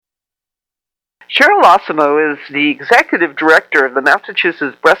Cheryl Osimo is the executive director of the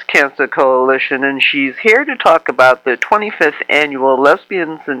Massachusetts Breast Cancer Coalition, and she's here to talk about the 25th annual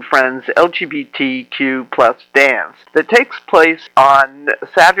Lesbians and Friends LGBTQ plus dance that takes place on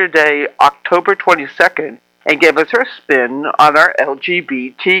Saturday, October 22nd, and give us her spin on our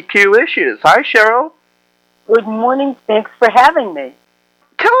LGBTQ issues. Hi, Cheryl. Good morning. Thanks for having me.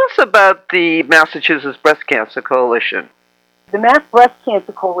 Tell us about the Massachusetts Breast Cancer Coalition. The Mass Breast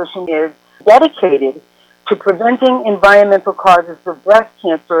Cancer Coalition is dedicated to preventing environmental causes of breast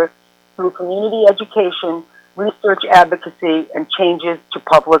cancer through community education, research advocacy, and changes to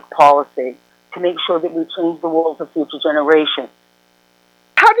public policy to make sure that we change the world for future generations.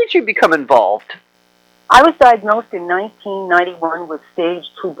 How did you become involved? I was diagnosed in 1991 with stage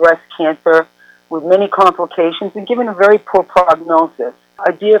 2 breast cancer with many complications and given a very poor prognosis.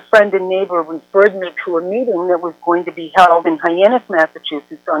 A dear friend and neighbor referred me to a meeting that was going to be held in Hyannis,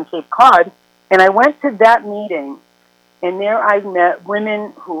 Massachusetts on Cape Cod, and I went to that meeting, and there I met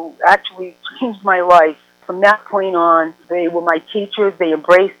women who actually changed my life. From that point on, they were my teachers, they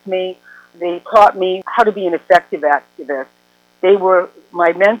embraced me, they taught me how to be an effective activist. They were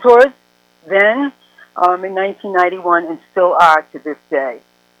my mentors then, in 1991, and still are to this day.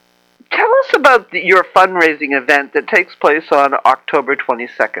 Tell us about your fundraising event that takes place on October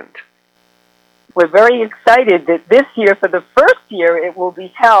 22nd. We're very excited that this year, for the first year, it will be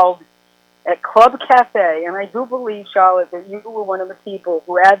held at Club Cafe. And I do believe, Charlotte, that you were one of the people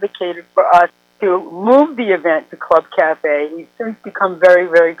who advocated for us to move the event to Club Cafe. We've since become very,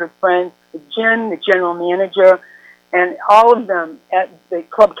 very good friends with Jen, the general manager, and all of them at the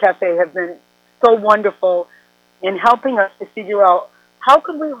Club Cafe have been so wonderful in helping us to figure out how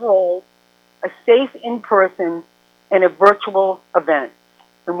can we hold a safe in-person and a virtual event.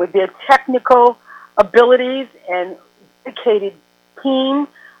 And with their technical abilities and dedicated team,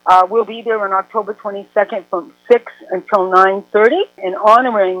 we'll be there on October 22nd from 6 until 9:30 and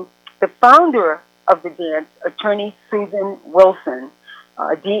honoring the founder of the dance, attorney Susan Wilson.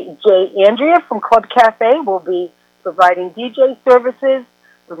 DJ Andrea from Club Cafe will be providing DJ services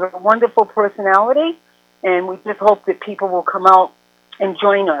with a wonderful personality, and we just hope that people will come out and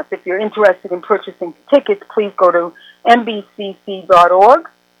join us. If you're interested in purchasing tickets, please go to mbcc.org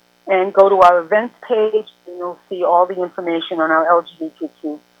and go to our events page, and you'll see all the information on our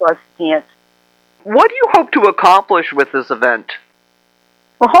LGBTQ plus dance. What do you hope to accomplish with this event?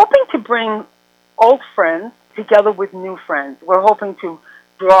 We're hoping to bring old friends together with new friends. We're hoping to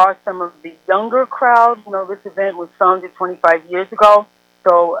draw some of the younger crowd. You know, this event was founded 25 years ago.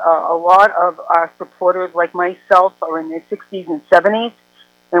 So a lot of our supporters, like myself, are in their 60s and 70s,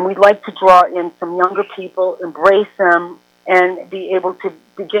 and we'd like to draw in some younger people, embrace them, and be able to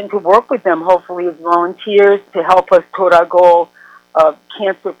begin to work with them, hopefully as volunteers, to help us toward our goal of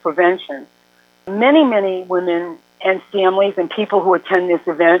cancer prevention. Many, many women and families and people who attend this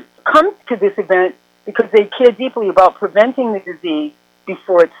event come to this event because they care deeply about preventing the disease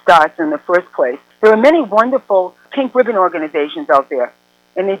before it starts in the first place. There are many wonderful pink ribbon organizations out there,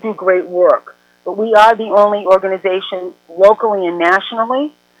 and they do great work. But we are the only organization locally and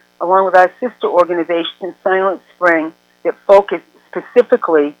nationally, along with our sister organization, Silent Spring, that focus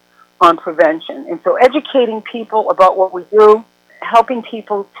specifically on prevention. And so educating people about what we do, helping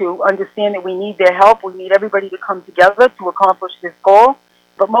people to understand that we need their help, we need everybody to come together to accomplish this goal,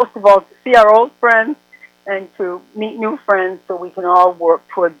 but most of all, to see our old friends and to meet new friends so we can all work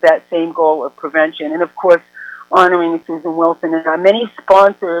towards that same goal of prevention. And of course, honoring Susan Wilson and our many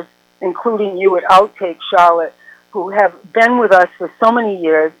sponsors, including you at Outtake, Charlotte, who have been with us for so many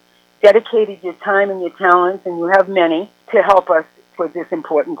years, dedicated your time and your talents, and you have many, to help us with this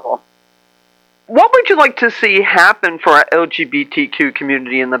important goal. What would you like to see happen for our LGBTQ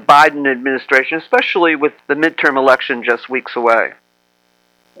community in the Biden administration, especially with the midterm election just weeks away?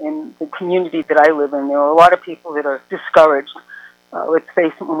 In the community that I live in, there are a lot of people that are discouraged. Let's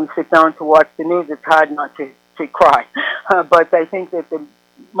face it, when we sit down to watch the news, it's hard not to cry. But I think that the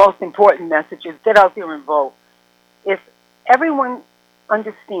most important message is get out there and vote. If everyone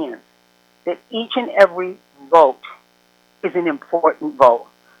understands that each and every vote is an important vote,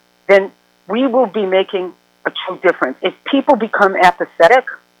 then we will be making a true difference. If people become apathetic,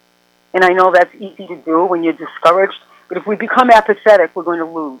 and I know that's easy to do when you're discouraged, but if we become apathetic, we're going to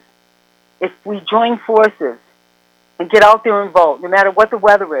lose. If we join forces and get out there and vote, no matter what the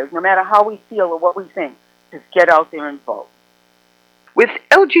weather is, no matter how we feel or what we think, just get out there and vote. With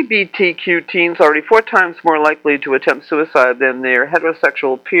LGBTQ teens already 4 times more likely to attempt suicide than their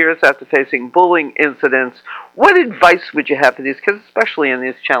heterosexual peers after facing bullying incidents, what advice would you have for these kids, especially in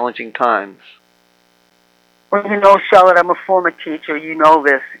these challenging times? Well, you know, Charlotte, I'm a former teacher. You know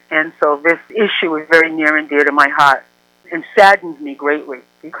this. And so this issue is very near and dear to my heart and saddens me greatly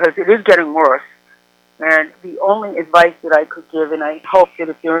because it is getting worse. And the only advice that I could give, and I hope that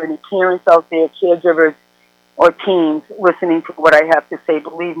if there are any parents out there, caregivers, or teens listening to what I have to say,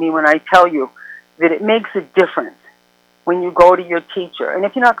 believe me when I tell you that it makes a difference when you go to your teacher. And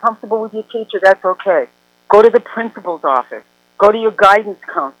if you're not comfortable with your teacher, that's okay. Go to the principal's office. Go to your guidance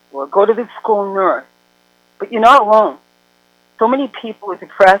counselor. Go to the school nurse. But you're not alone. So many people are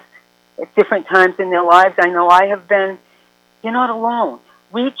depressed at different times in their lives. I know I have been. You're not alone.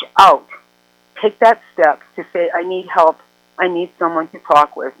 Reach out. Take that step to say, I need help. I need someone to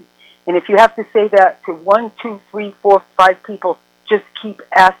talk with. And if you have to say that to 1, 2, 3, 4, 5 people, just keep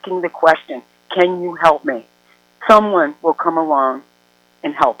asking the question, can you help me? Someone will come along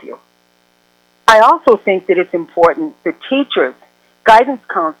and help you. I also think that it's important that teachers, guidance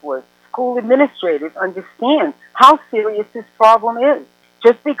counselors, school administrators understand how serious this problem is.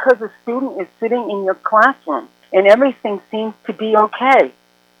 Just because a student is sitting in your classroom and everything seems to be okay,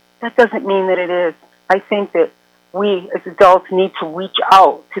 that doesn't mean that it is. I think that we as adults need to reach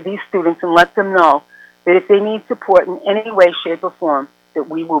out to these students and let them know that if they need support in any way, shape, or form, that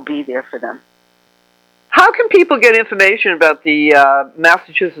we will be there for them. How can people get information about the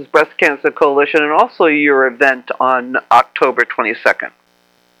Massachusetts Breast Cancer Coalition and also your event on October 22nd?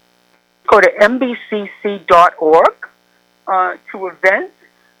 Go to mbcc.org to events,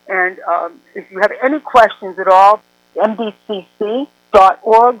 and if you have any questions at all,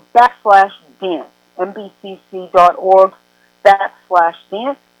 mbcc.org/dance.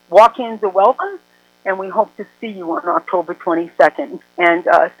 mbcc.org/dance. Walk-ins are welcome, and we hope to see you on October 22nd. And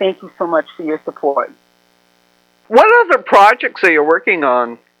thank you so much for your support. What other projects are you working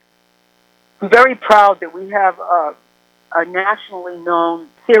on? I'm very proud that we have a nationally known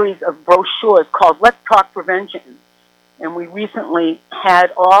series of brochures called Let's Talk Prevention. And we recently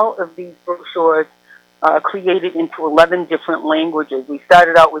had all of these brochures created into 11 different languages. We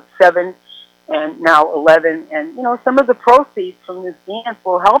started out with 7 and now 11. And, you know, some of the proceeds from this dance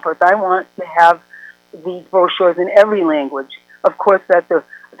will help us. I want to have these brochures in every language. Of course, that's a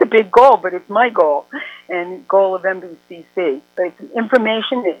big goal, but it's my goal and goal of MBCC. It's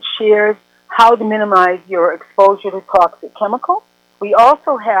information that shares how to minimize your exposure to toxic chemicals. We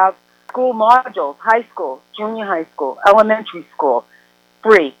also have school modules, high school, junior high school, elementary school,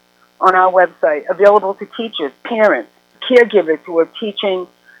 free on our website, available to teachers, parents, caregivers who are teaching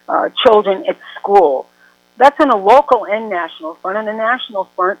children at school. That's on a local and national front. On the national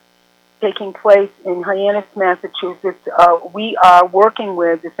front, taking place in Hyannis, Massachusetts, we are working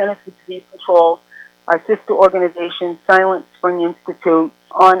with the Centers for Disease Control, our sister organization, Silent Spring Institute,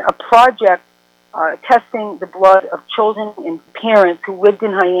 on a project testing the blood of children and parents who lived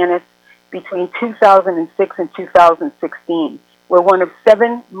in Hyannis between 2006 and 2016. We're one of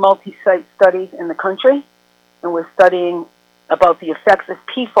 7 multi-site studies in the country, and we're studying about the effects of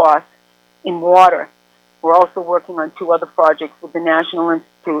PFAS in water. We're also working on 2 other projects with the National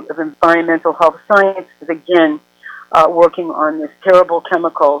Institute of Environmental Health Sciences, again, working on this terrible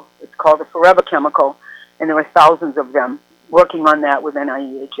chemical. It's called a forever chemical, and there are thousands of them, working on that with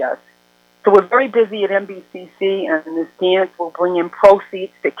NIEHS. So we're very busy at MBCC, and this dance will bring in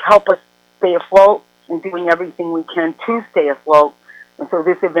proceeds to help us stay afloat and doing everything we can to stay afloat. And so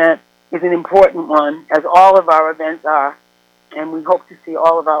this event is an important one, as all of our events are, and we hope to see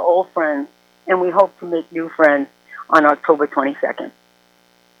all of our old friends, and we hope to make new friends on October 22nd.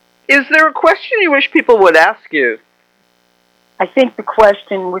 Is there a question you wish people would ask you? I think the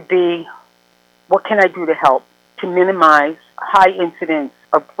question would be, what can I do to help to minimize high incidence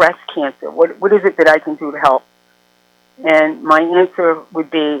of breast cancer? What is it that I can do to help? And my answer would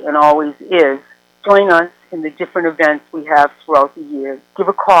be, and always is, join us in the different events we have throughout the year. Give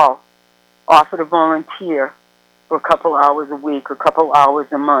a call. Offer to volunteer for a couple hours a week, a couple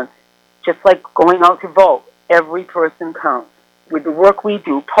hours a month. Just like going out to vote, every person counts. With the work we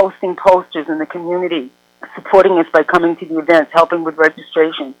do, posting posters in the community, supporting us by coming to the events, helping with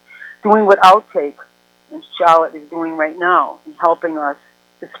registration, doing what Outtake and Charlotte is doing right now, and helping us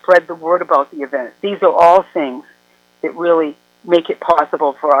to spread the word about the event. These are all things that really make it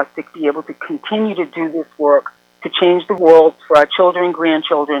possible for us to be able to continue to do this work, to change the world for our children,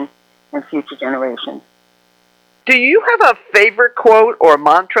 grandchildren, and future generations. Do you have a favorite quote or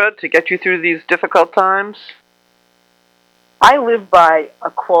mantra to get you through these difficult times? I live by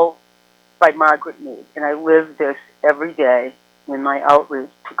a quote by Margaret Mead, and I live this every day in my outreach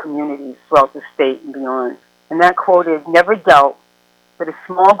to communities throughout the state and beyond. And that quote is, never doubt that a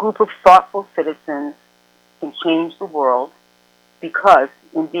small group of thoughtful citizens can change the world, because,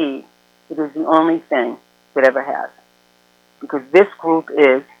 indeed, it is the only thing that ever has. Because this group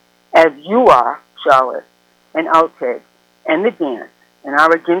is, as you are, Charlotte, and Outtake, and the dance, and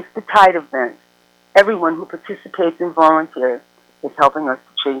our Against the Tide events, everyone who participates and volunteers is helping us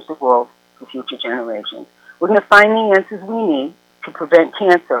to change the world for future generations. We're going to find the answers we need to prevent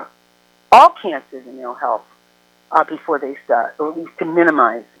cancer, all cancers and ill health, before they start, or at least to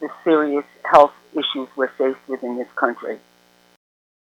minimize the serious health issues we're faced with in this country.